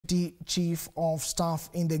Deputy Chief of Staff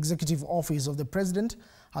in the Executive Office of the President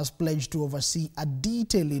has pledged to oversee a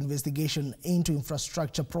detailed investigation into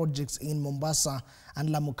infrastructure projects in Mombasa and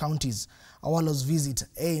Lamu counties. Awalo's visit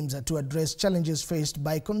aims to address challenges faced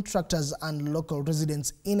by contractors and local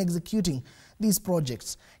residents in executing these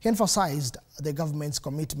projects. He emphasized the government's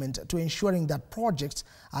commitment to ensuring that projects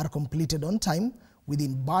are completed on time,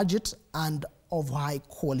 within budget, and of high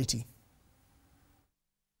quality.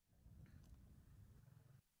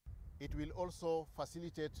 It will also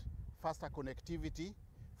facilitate faster connectivity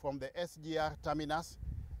from the SGR terminus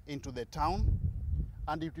into the town,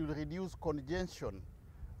 and it will reduce congestion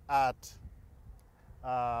at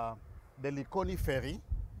the Likoni ferry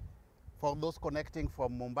for those connecting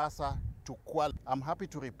from Mombasa to Kuala. I'm happy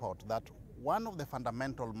to report that one of the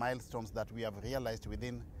fundamental milestones that we have realized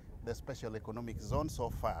within the special economic zone so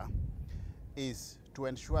far is to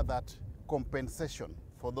ensure that compensation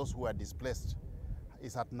for those who are displaced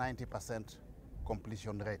is at 90%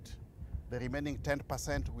 completion rate. The remaining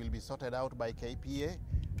 10% will be sorted out by KPA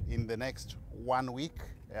in the next 1 week.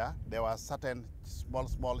 Yeah? There were certain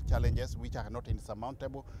small challenges which are not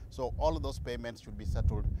insurmountable, so all of those payments should be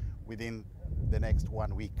settled within the next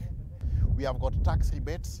 1 week. We have got tax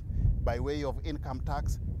rebates by way of income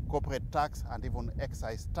tax, corporate tax, and even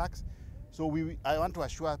excise tax. So I want to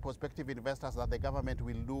assure prospective investors that the government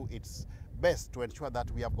will do its best to ensure that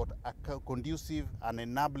we have got a conducive and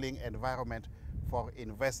enabling environment for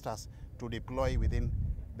investors to deploy within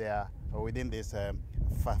this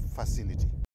facility.